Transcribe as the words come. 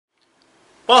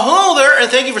Well, hello there,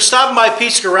 and thank you for stopping by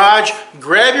Pete's Garage.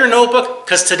 Grab your notebook,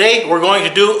 because today we're going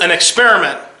to do an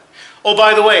experiment. Oh,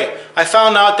 by the way, I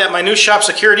found out that my new shop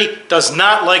security does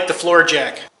not like the floor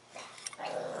jack.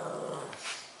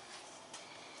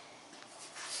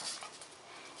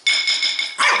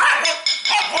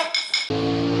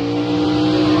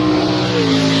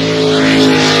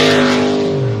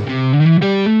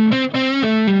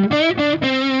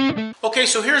 Okay,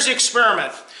 so here's the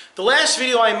experiment. The last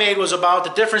video I made was about the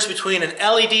difference between an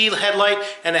LED headlight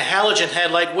and a halogen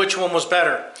headlight, which one was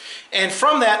better. And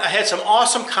from that, I had some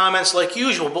awesome comments like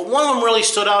usual, but one of them really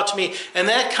stood out to me, and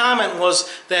that comment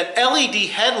was that LED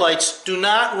headlights do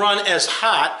not run as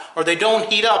hot, or they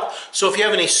don't heat up, so if you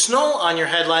have any snow on your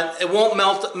headlight, it won't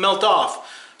melt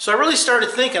off. So I really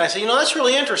started thinking, I said, you know, that's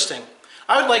really interesting.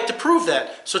 I would like to prove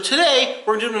that. So today,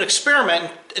 we're going to do an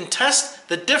experiment and test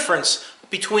the difference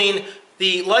between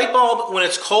the light bulb when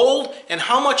it's cold and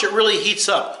how much it really heats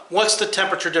up. What's the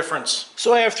temperature difference?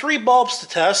 So I have three bulbs to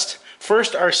test.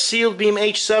 First, our sealed beam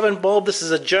H7 bulb. This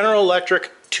is a General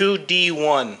Electric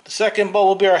 2D1. The second bulb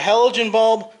will be our halogen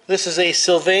bulb. This is a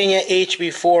Sylvania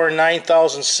HB4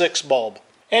 9006 bulb.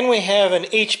 And we have an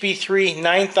HB3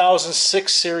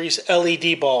 9006 series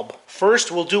LED bulb. First,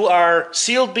 we'll do our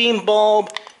sealed beam bulb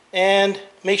and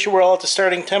make sure we're all at the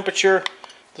starting temperature.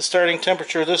 The starting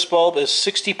temperature of this bulb is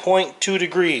 60.2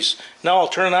 degrees. Now I'll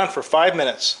turn it on for 5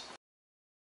 minutes.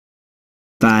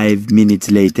 5 minutes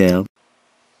later.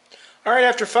 Alright,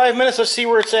 after 5 minutes, let's see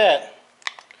where it's at.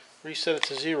 Reset it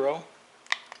to 0.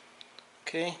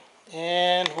 Okay,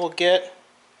 and we'll get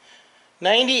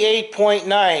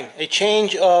 98.9, a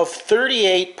change of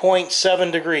 38.7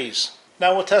 degrees.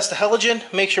 Now we'll test the halogen,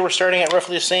 make sure we're starting at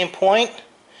roughly the same point.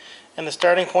 And the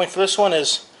starting point for this one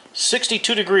is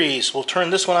 62 degrees. We'll turn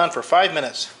this one on for 5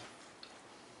 minutes.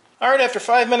 Alright, after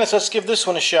 5 minutes, let's give this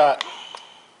one a shot.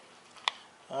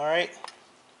 Alright.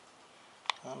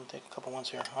 I'm going to take a couple ones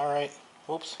here. Alright.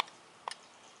 Whoops.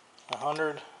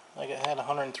 100. I had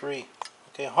 103.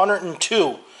 Okay,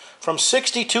 102. From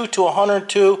 62 to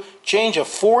 102, change of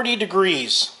 40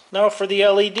 degrees. Now for the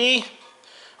LED,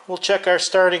 we'll check our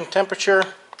starting temperature.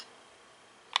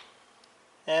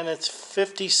 And it's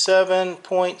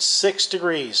 57.6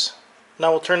 degrees.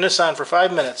 Now we'll turn this on for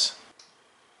 5 minutes.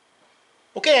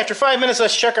 Okay, after 5 minutes,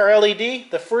 let's check our LED.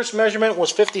 The first measurement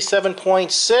was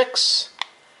 57.6,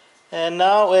 and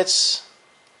now it's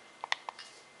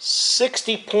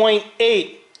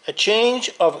 60.8, a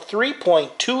change of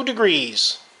 3.2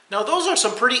 degrees. Now those are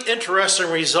some pretty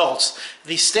interesting results.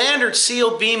 The standard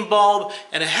sealed beam bulb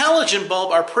and a halogen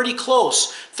bulb are pretty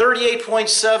close.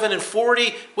 38.7 and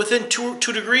 40 within 2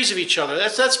 degrees of each other.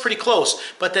 That's pretty close.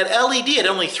 But that LED at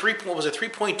only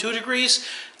 3.2 degrees?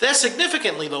 That's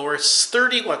significantly lower. It's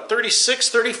 36,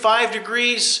 35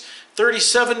 degrees,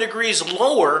 37 degrees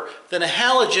lower than a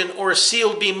halogen or a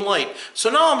sealed beam light. So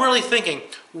now I'm really thinking,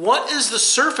 what is the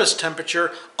surface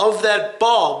temperature of that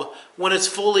bulb when it's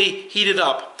fully heated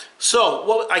up?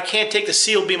 So I can't take the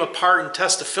sealed beam apart and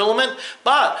test the filament,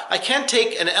 but I can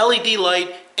take an LED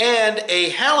light and a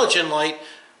halogen light,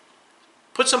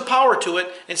 put some power to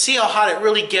it, and see how hot it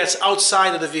really gets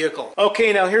outside of the vehicle.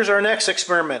 Okay, now here's our next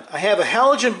experiment. I have a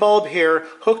halogen bulb here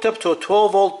hooked up to a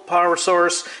 12-volt power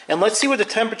source, and let's see what the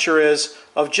temperature is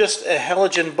of just a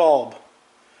halogen bulb.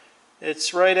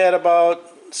 It's right at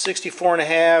about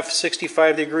 64.5,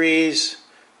 65 degrees.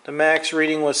 The max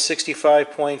reading was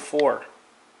 65.4.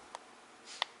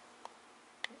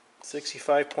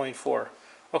 65.4.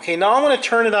 Okay, now I'm going to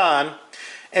turn it on,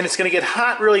 and it's going to get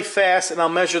hot really fast, and I'll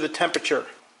measure the temperature.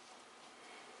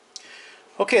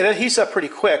 Okay, that heats up pretty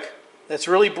quick. That's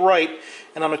really bright,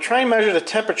 and I'm going to try and measure the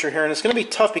temperature here, and it's going to be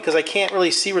tough because I can't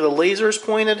really see where the laser is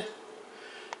pointed.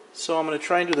 So I'm going to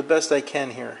try and do the best I can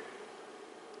here.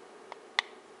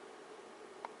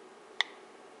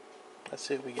 Let's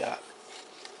see what we got.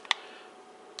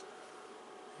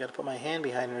 I got to put my hand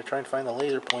behind it to try and find the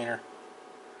laser pointer.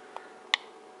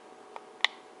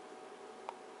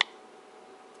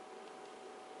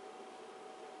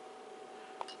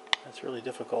 That's really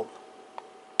difficult.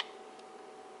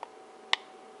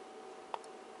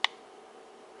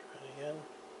 Try it again.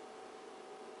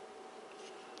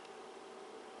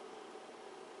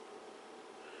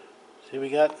 See what we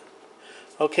got?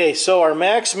 Okay, so our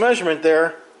max measurement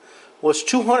there was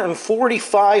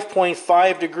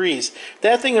 245.5 degrees.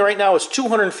 That thing right now is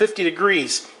 250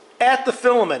 degrees at the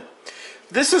filament.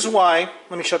 This is why,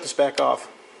 let me shut this back off.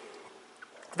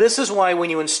 This is why when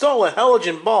you install a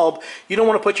halogen bulb, you don't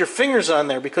want to put your fingers on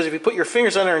there, because if you put your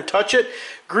fingers on there and touch it,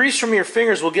 grease from your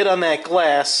fingers will get on that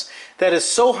glass that is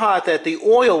so hot that the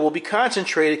oil will be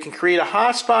concentrated, can create a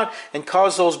hot spot and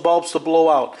cause those bulbs to blow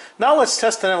out. Now let's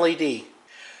test an LED.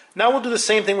 Now we'll do the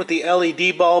same thing with the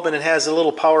LED bulb, and it has a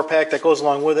little power pack that goes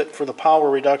along with it for the power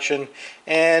reduction.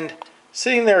 And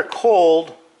sitting there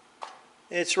cold,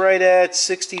 it's right at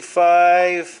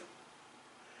 65,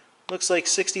 looks like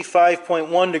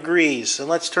 65.1 degrees. And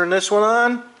let's turn this one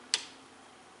on.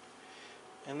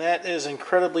 And that is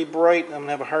incredibly bright. I'm going to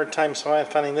have a hard time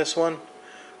finding this one.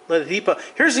 Let it heat up.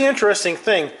 Here's the interesting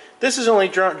thing. This is only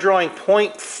drawing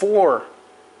 0.4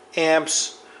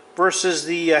 amps versus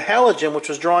the halogen, which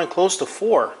was drawing close to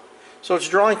 4. So it's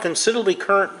drawing considerably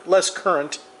less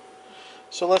current.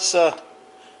 So let's,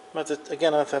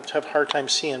 again, I have a hard time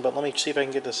seeing, but let me see if I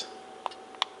can get this.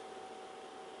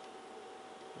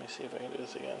 Let me see if I can do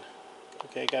this again.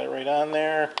 Okay, got it right on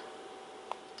there.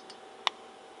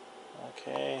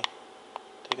 Okay,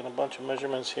 taking a bunch of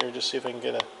measurements here, just see if I can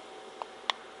get it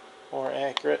more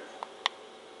accurate.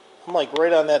 I'm like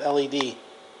right on that LED.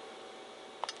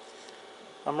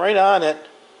 I'm right on it.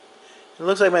 It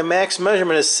looks like my max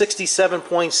measurement is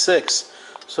 67.6.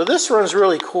 So this runs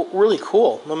really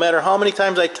cool. No matter how many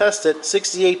times I test it,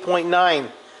 68.9.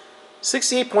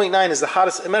 68.9 is the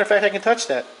hottest. As a matter of fact, I can touch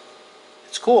that.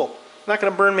 It's cool. Not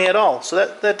going to burn me at all. So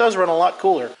that does run a lot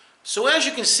cooler. So as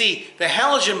you can see, the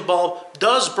halogen bulb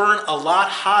does burn a lot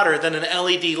hotter than an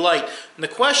LED light. And the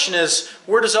question is,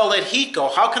 where does all that heat go?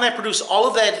 How can I produce all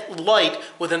of that light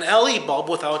with an LED bulb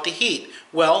without the heat?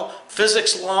 Well,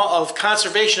 physics law of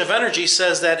conservation of energy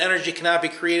says that energy cannot be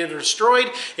created or destroyed.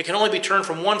 It can only be turned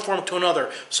from one form to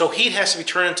another. So heat has to be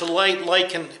turned into light. Light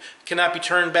cannot be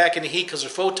turned back into heat because they're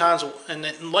photons,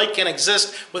 and light can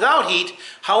exist without heat.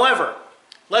 However,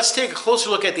 let's take a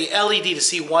closer look at the LED to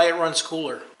see why it runs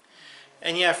cooler.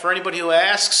 And yeah, for anybody who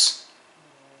asks,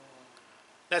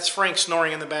 that's Frank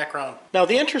snoring in the background. Now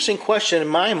the interesting question in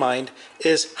my mind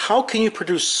is, how can you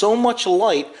produce so much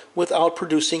light without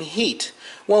producing heat?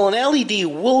 Well, an LED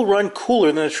will run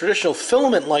cooler than a traditional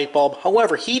filament light bulb.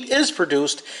 However, heat is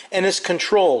produced and is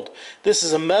controlled. This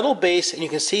is a metal base, and you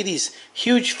can see these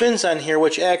huge fins on here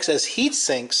which acts as heat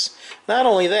sinks. Not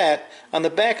only that, on the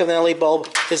back of the LED bulb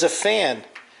is a fan.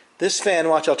 This fan,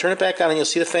 watch, I'll turn it back on and you'll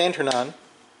see the fan turn on.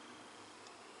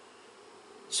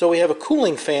 So we have a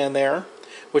cooling fan there,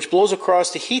 which blows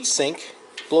across the heat sink,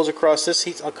 blows across this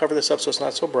heat. I'll cover this up so it's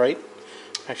not so bright.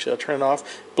 Actually, I'll turn it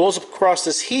off. Blows across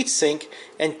this heat sink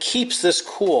and keeps this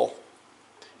cool.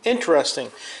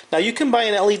 Interesting. Now you can buy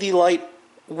an LED light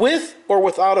with or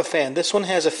without a fan. This one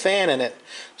has a fan in it.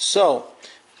 So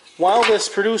while this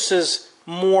produces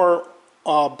more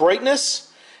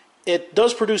brightness, it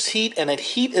does produce heat, and that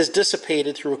heat is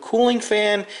dissipated through a cooling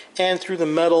fan and through the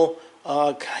metal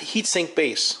heatsink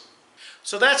base.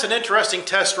 So that's an interesting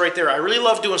test right there. I really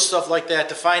love doing stuff like that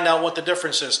to find out what the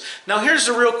difference is. Now here's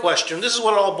the real question. This is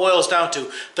what it all boils down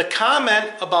to. The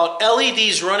comment about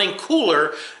LEDs running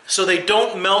cooler so they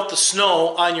don't melt the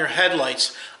snow on your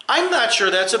headlights. I'm not sure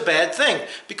that's a bad thing,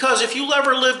 because if you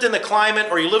ever lived in the climate,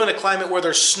 or you live in a climate where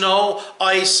there's snow,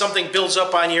 ice, something builds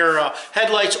up on your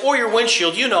headlights or your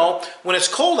windshield, you know, when it's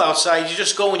cold outside, you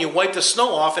just go and you wipe the snow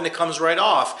off and it comes right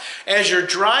off. As you're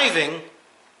driving,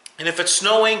 and if it's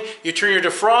snowing, you turn your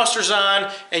defrosters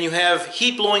on and you have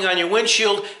heat blowing on your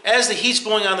windshield. As the heat's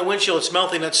blowing on the windshield, it's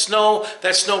melting that snow.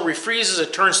 That snow refreezes,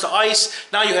 it turns to ice.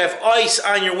 Now you have ice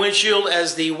on your windshield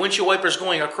as the windshield wiper is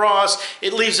going across.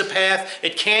 It leaves a path.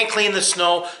 It can't clean the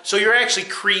snow. So you're actually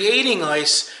creating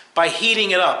ice by heating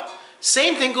it up.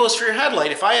 Same thing goes for your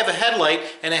headlight. If I have a headlight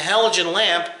and a halogen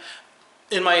lamp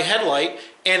in my headlight,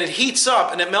 and it heats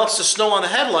up and it melts the snow on the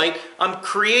headlight, I'm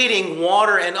creating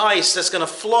water and ice that's going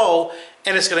to flow,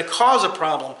 and it's going to cause a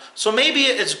problem. So maybe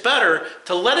it's better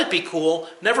to let it be cool,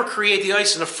 never create the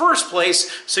ice in the first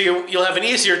place, so you'll have an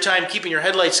easier time keeping your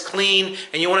headlights clean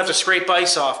and you won't have to scrape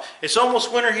ice off. It's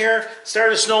almost winter here,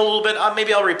 started to snow a little bit,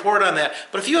 maybe I'll report on that.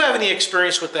 But if you have any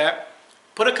experience with that,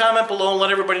 put a comment below and let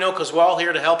everybody know, because we're all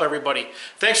here to help everybody.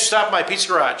 Thanks for stopping by Pete's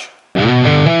Garage.